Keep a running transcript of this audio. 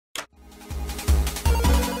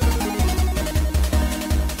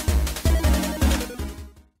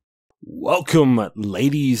Welcome,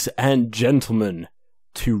 ladies and gentlemen,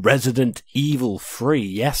 to Resident Evil 3.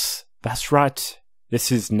 Yes, that's right.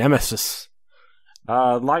 This is Nemesis.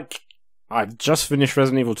 I've just finished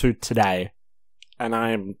Resident Evil 2 today, and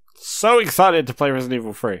I'm so excited to play Resident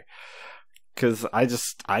Evil 3 because I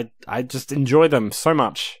just enjoy them so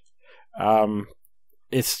much.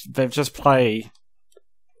 They've just play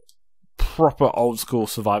proper old school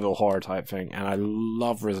survival horror type thing, and I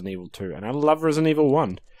love Resident Evil 2 and I love Resident Evil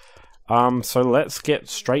 1. So let's get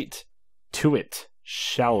straight to it,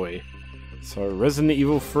 shall we? So Resident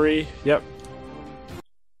Evil 3, yep.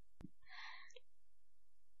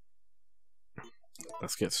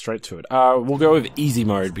 Let's get straight to it. We'll go with easy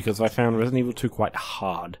mode because I found Resident Evil 2 quite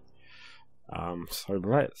hard. So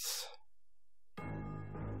let's...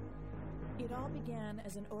 It all began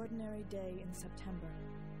as an ordinary day in September.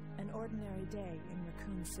 An ordinary day in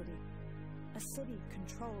Raccoon City. A city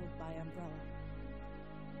controlled by Umbrella.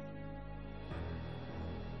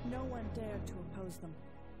 No one dared to oppose them,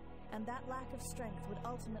 and that lack of strength would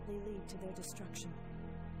ultimately lead to their destruction.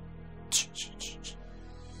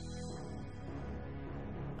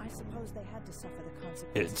 I suppose they had to suffer the consequences.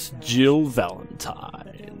 It's Jill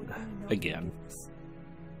Valentine again. If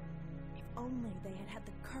only they had had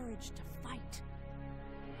the courage to fight.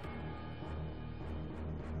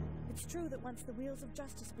 It's true that once the wheels of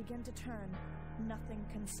justice begin to turn, nothing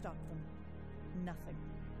can stop them. Nothing.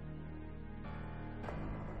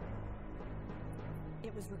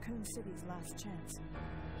 It was Raccoon City's last chance,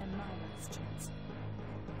 and my last chance.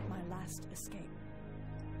 My last escape.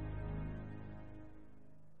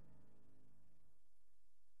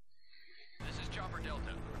 This is Chopper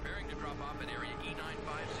Delta, preparing to drop off at area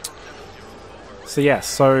E95070. So yeah,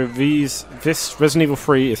 so this Resident Evil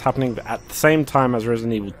 3 is happening at the same time as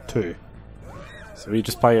Resident Evil 2. So we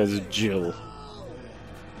just play as Jill.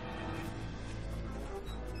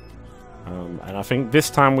 And I think this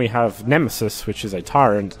time we have Nemesis, which is a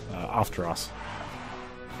tyrant, after us.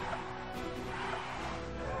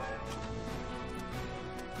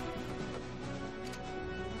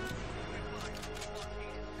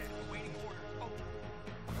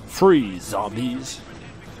 Free zombies!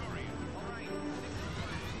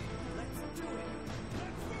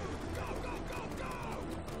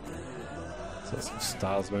 So some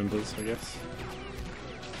STARS members, I guess.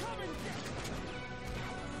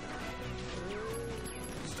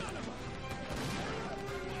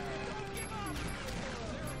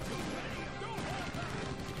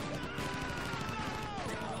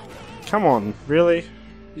 Come on, really?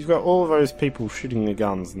 You've got all of those people shooting the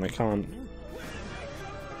guns and they can't...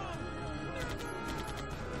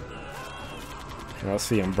 That's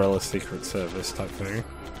the Umbrella Secret Service type thing.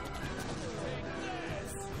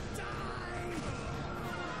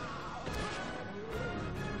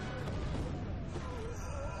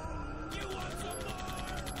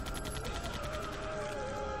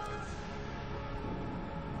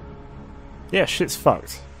 Yeah, shit's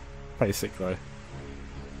fucked, basically.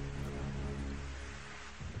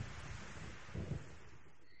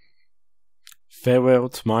 Farewell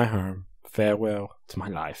to my home. Farewell to my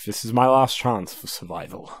life. This is my last chance for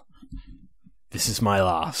survival. This is my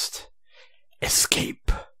last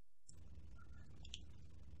escape.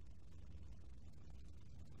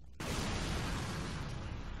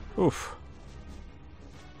 Oof.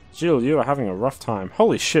 Jill, you are having a rough time.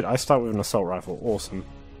 Holy shit, I start with an assault rifle. Awesome.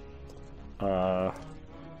 Ha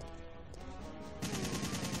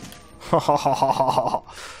ha ha ha ha.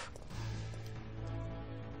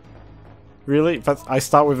 Really? But I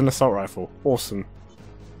start with an assault rifle. Awesome.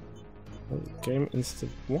 What? Game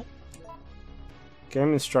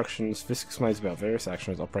instructions. This explains about various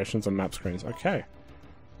actions, operations, and map screens. Okay.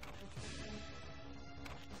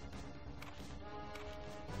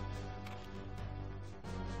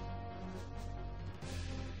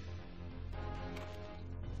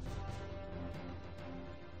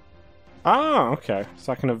 Ah, okay.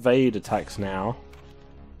 So I can evade attacks now.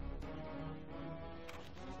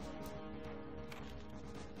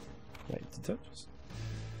 Wait, did that just...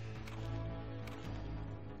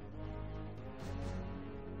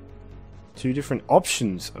 Two different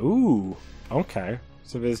options. Ooh, okay.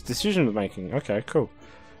 So there's decision making. Okay, cool.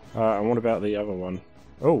 And what about the other one?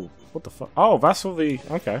 Oh, what the fuck? Oh, that's all the...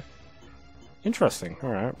 Okay. Interesting,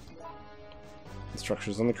 alright.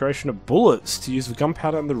 Instructions on the creation of bullets to use the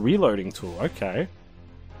gunpowder and the reloading tool. Okay.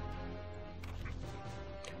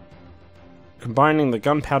 Combining the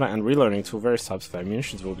gunpowder and reloading tool, various types of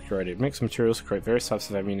ammunitions will be created. Mix materials to create various types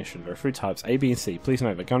of ammunition. There are three types, A, B, and C. Please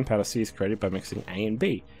note that gunpowder C is created by mixing A and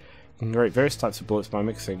B. You can create various types of bullets by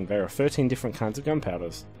mixing. There are 13 different kinds of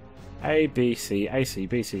gunpowders. A, B, C, AC,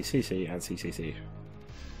 BC, CC, and CCC.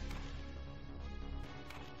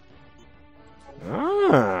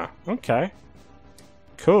 Ah, okay.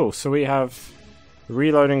 Cool, so we have a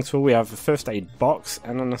reloading tool, we have a first aid box,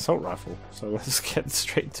 and an assault rifle. So let's get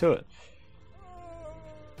straight to it.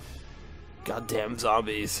 Goddamn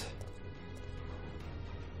zombies.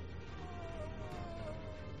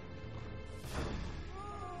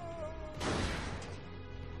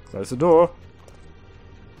 Close the door.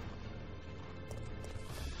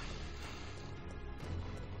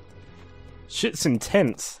 Shit's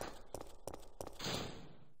intense.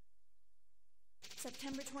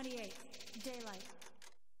 September 28th, daylight.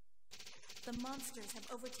 The monsters have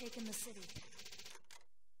overtaken the city.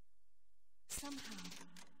 Somehow,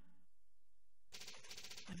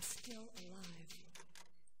 I'm still alive.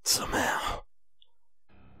 Somehow.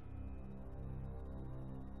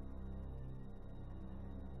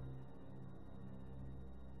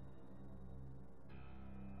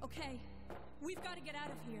 Okay, we've got to get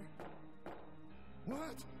out of here.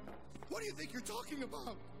 What? What do you think you're talking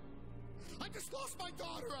about? I just lost my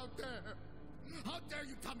daughter out there! How dare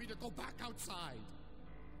you tell me to go back outside?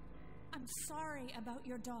 I'm sorry about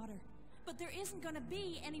your daughter, but there isn't gonna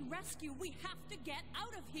be any rescue. We have to get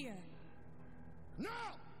out of here. No!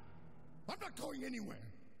 I'm not going anywhere.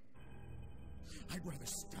 I'd rather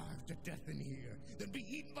starve to death in here than be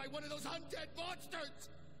eaten by one of those undead monsters!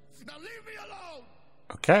 Now leave me alone!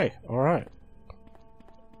 Okay, alright.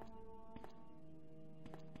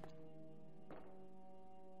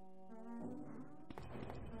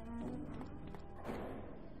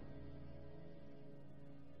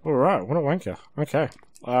 Alright, what a wanker. Okay.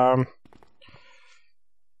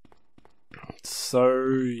 So,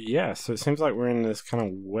 yeah, so it seems like we're in this kind of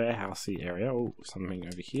warehousey area. Oh, something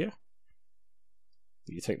over here.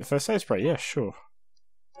 You take the first aid spray? Yeah, sure.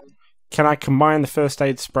 Can I combine the first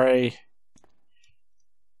aid spray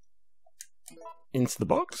into the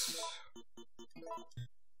box?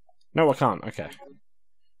 No, I can't. Okay.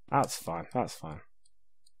 That's fine. That's fine.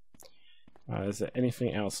 Is there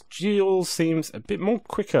anything else? Jill seems a bit more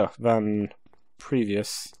quicker than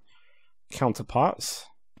previous counterparts.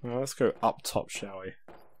 Let's go up top, shall we?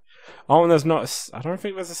 Oh, and there's not I don't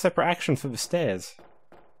think there's a separate action for the stairs.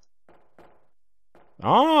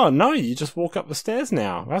 Oh, no, you just walk up the stairs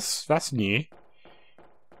now. That's new.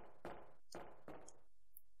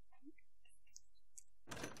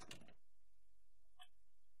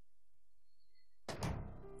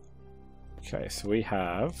 Okay, so we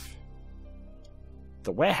have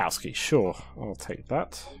the warehouse key. Sure, I'll take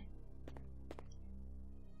that.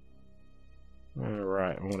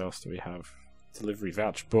 Alright, and what else do we have? Delivery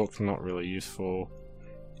voucher book, not really useful.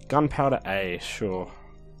 Gunpowder A, sure.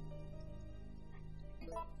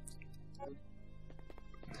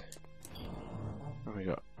 Oh, we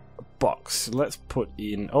got a box. Let's put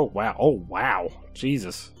in... Oh, wow. Oh, wow.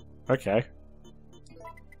 Jesus. Okay.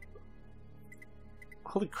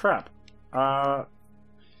 Holy crap.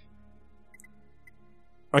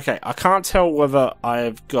 Okay, I can't tell whether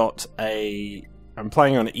I've got a... I'm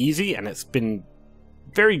playing on easy and it's been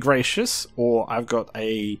very gracious, or I've got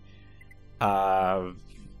a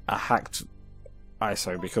hacked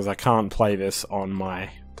ISO, because I can't play this on my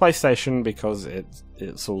PlayStation because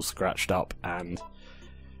it's all scratched up and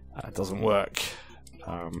it doesn't work.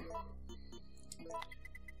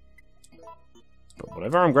 But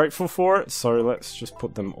whatever, I'm grateful for it, so let's just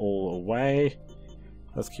put them all away.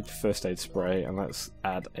 Let's keep the first aid spray and let's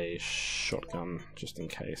add a shotgun just in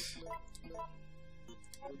case.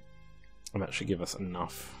 And that should give us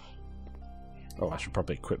enough. Oh, I should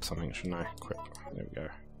probably equip something, shouldn't I? Equip. There we go.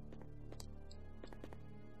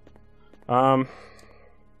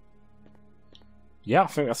 Yeah, I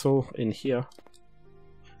think that's all in here.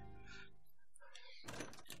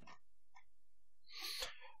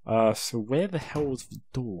 So where the hell was the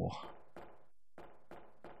door?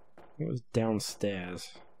 I think it was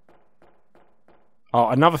downstairs. Oh,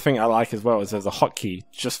 another thing I like as well is there's a hotkey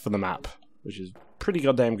just for the map, which is pretty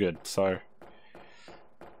goddamn good, so...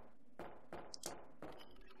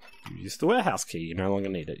 Use the warehouse key, you no longer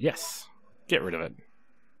need it. Yes. Get rid of it.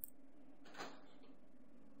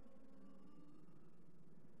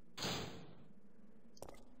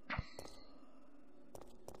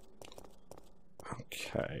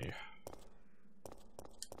 Okay.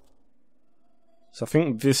 So I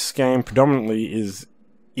think this game predominantly is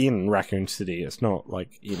in Raccoon City. It's not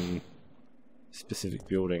like in specific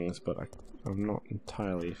buildings, but I'm not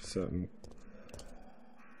entirely certain.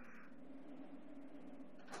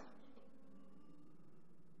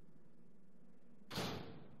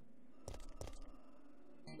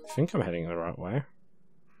 I think I'm heading the right way.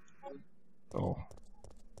 Oh.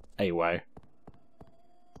 A way.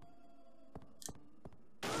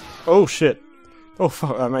 Oh shit! Oh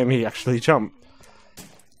fuck, that made me actually jump.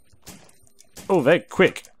 Oh, they're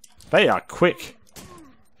quick. They are quick.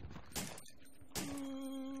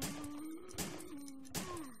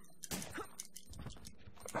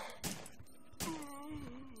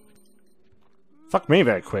 Fuck me,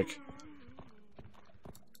 they're quick.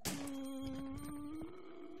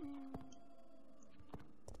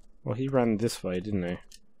 Well, he ran this way, didn't he?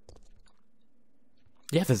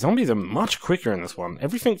 Yeah, the zombies are much quicker in this one.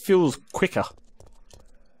 Everything feels quicker.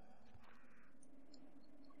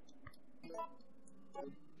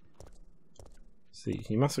 See,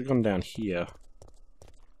 he must have gone down here.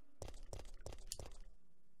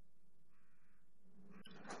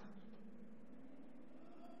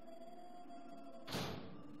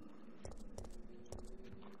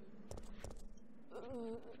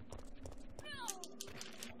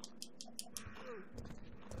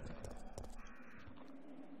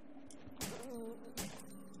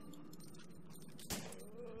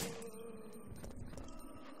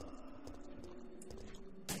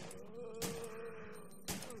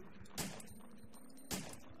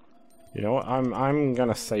 You know what? I'm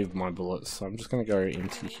gonna save my bullets, so I'm just gonna go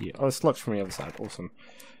into here. Oh, it's locked from the other side. Awesome.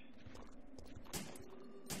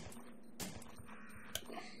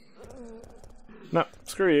 No,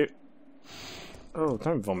 screw you. Oh,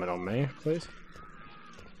 don't vomit on me, please.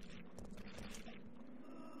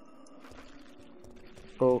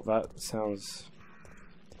 Oh, that sounds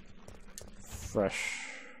fresh.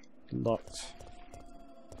 Locked.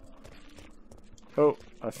 Oh,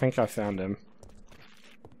 I think I found him.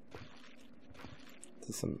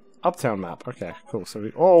 There's some uptown map. Okay, cool. So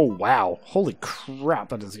we... Oh, wow. Holy crap,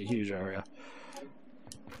 that is a huge area.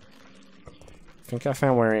 I think I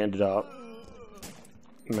found where he ended up.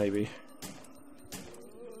 Maybe.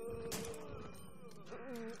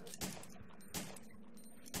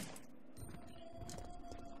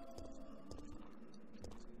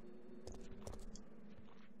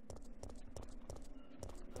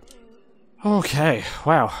 Okay,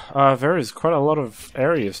 wow. There is quite a lot of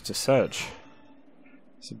areas to search.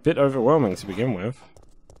 It's a bit overwhelming to begin with.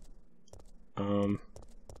 Oh.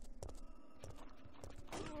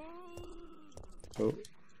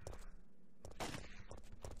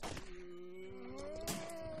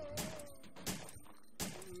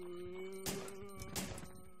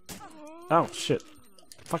 Oh, shit.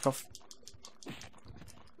 Fuck off.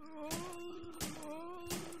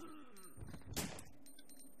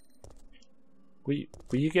 Will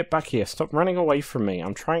you get back here? Stop running away from me.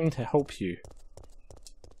 I'm trying to help you.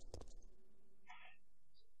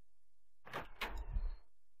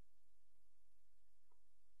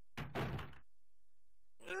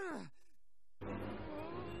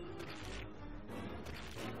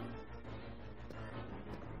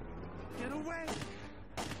 Get away!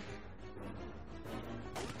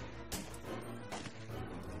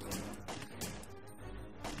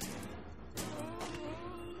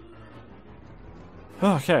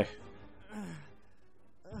 Oh, okay.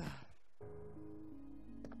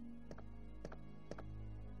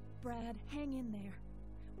 Brad, hang in there.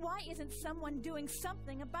 Why isn't someone doing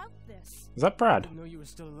something about this? Is that Brad? I didn't know you were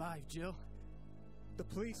still alive, Jill. The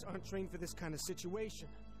police aren't trained for this kind of situation.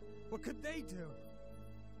 What could they do?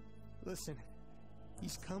 Listen,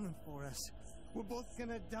 he's coming for us. We're both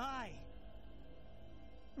gonna die.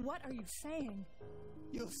 What are you saying?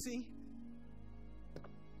 You'll see.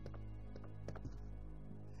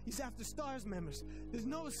 He's after STARS members. There's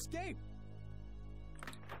no escape.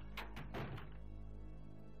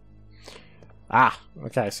 Ah,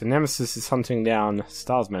 okay, so Nemesis is hunting down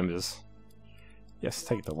STARS members. Yes,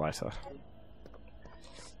 take the lighter.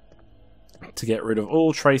 To get rid of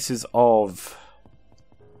all traces of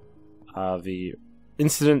the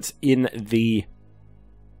incident in the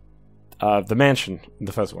mansion,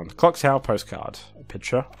 the first one. Clock tower postcard. A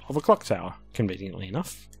picture of a clock tower, conveniently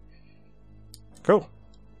enough. Cool.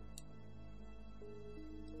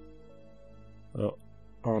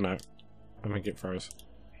 Oh no. I think it froze.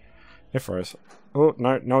 It froze. Oh,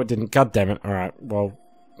 no, it didn't. God damn it. Alright, well.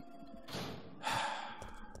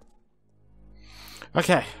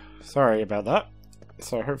 Okay. Sorry about that.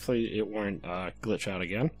 So hopefully it won't glitch out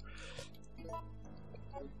again.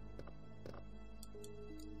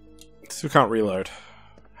 So we can't reload.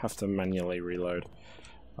 Have to manually reload.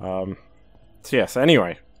 So yes,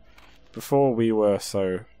 anyway. Before we were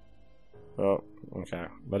so... Oh, okay.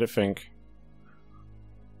 Let it think.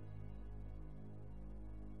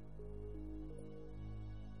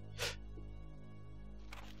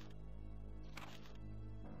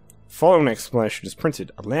 Following explanation is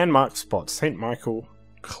printed. A landmark spot. St. Michael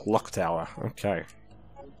Clock Tower. Okay.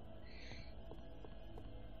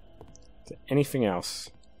 Is there anything else?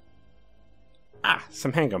 Ah,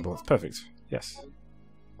 some handgun bullets. Perfect. Yes.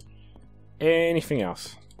 anything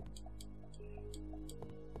else?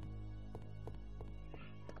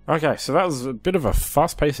 Okay, so that was a bit of a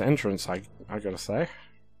fast-paced entrance, I gotta say.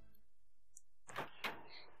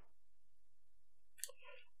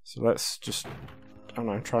 So let's just, I don't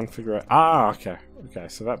know, try and figure out... Ah, okay. Okay,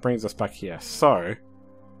 so that brings us back here. So,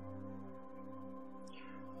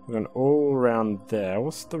 we're going all around there.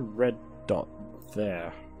 What's the red dot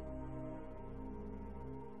there?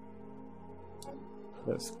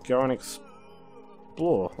 Let's go and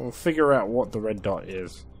explore. We'll figure out what the red dot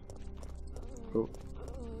is. Oh,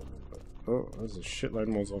 oh, there's a shitload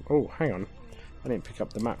more. Oh, hang on. I didn't pick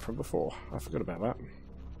up the map from before. I forgot about that.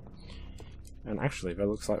 And actually, there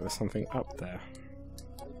looks like there's something up there.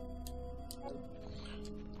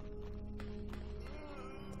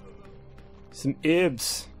 Some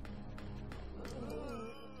ibs.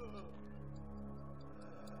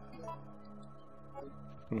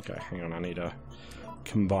 Okay, hang on. I need to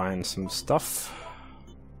combine some stuff.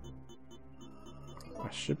 I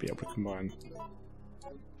should be able to combine.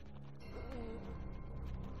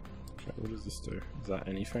 Okay, what does this do? Is that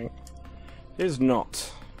anything? It is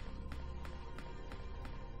not.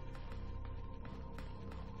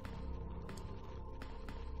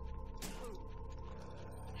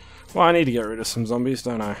 Well, I need to get rid of some zombies,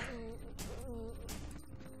 don't I?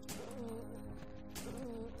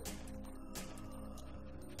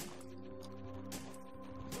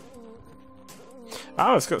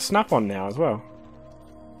 Oh, it's got snap on now as well.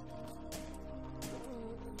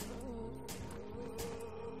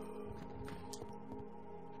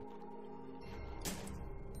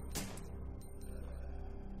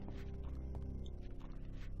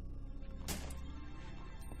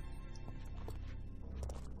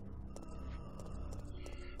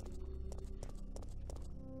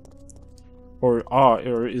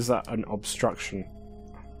 Or is that an obstruction?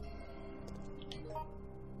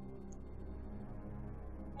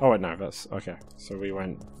 Oh wait, no, that's okay. So we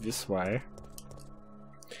went this way.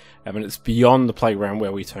 I mean, it's beyond the playground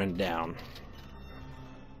where we turned down.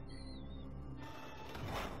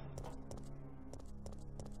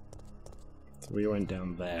 So we went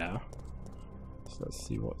down there. So let's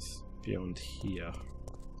see what's beyond here.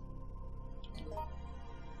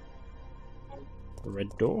 The red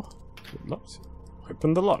door? It locked.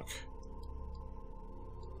 Open the lock.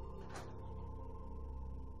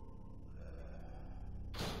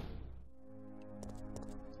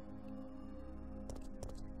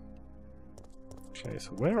 Okay,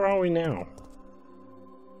 so where are we now?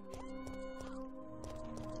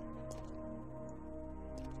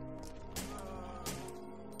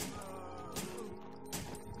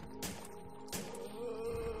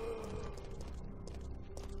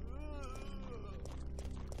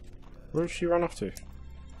 Where did she run off to?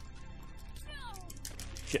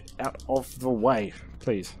 Get out of the way,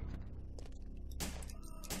 please.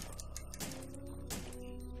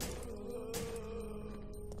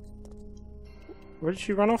 Where did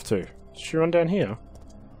she run off to? Did she run down here?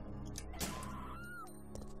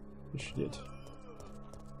 Yes, she did.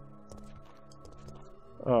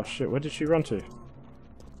 Oh shit, where did she run to?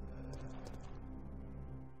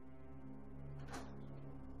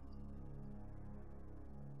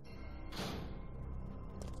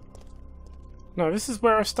 No, this is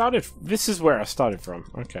where I started. This is where I started from.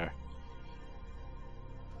 Okay.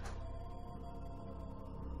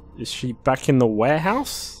 Is she back in the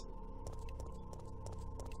warehouse?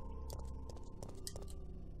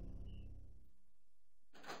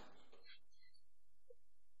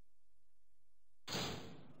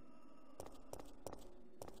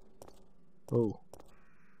 Oh.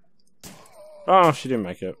 Oh, she didn't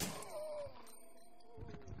make it.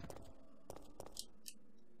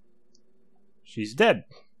 She's dead.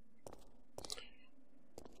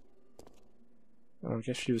 I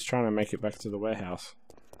guess she was trying to make it back to the warehouse.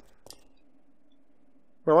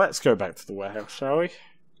 Well, let's go back to the warehouse, shall we?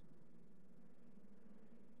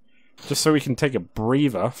 Just so we can take a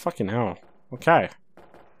breather. Fucking hell. Okay.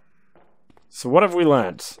 So what have we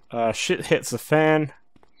learnt? Shit hits the fan.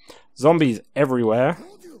 Zombies everywhere.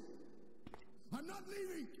 Told you. I'm not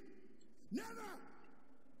leaving. Never.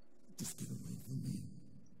 Just get away from me.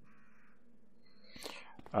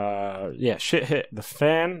 Yeah, shit hit the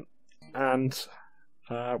fan, and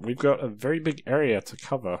we've got a very big area to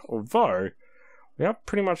cover, although we have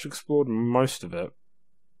pretty much explored most of it.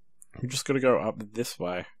 We just got to go up this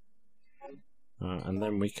way, and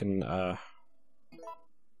then we can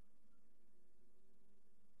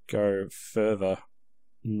go further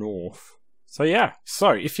north. So yeah, so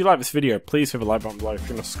if you like this video, please hit the like button below. If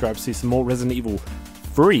you want to subscribe to see some more Resident Evil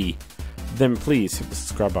 3, then please hit the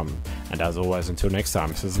subscribe button. And as always, until next time,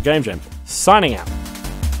 this is the Gent, signing out.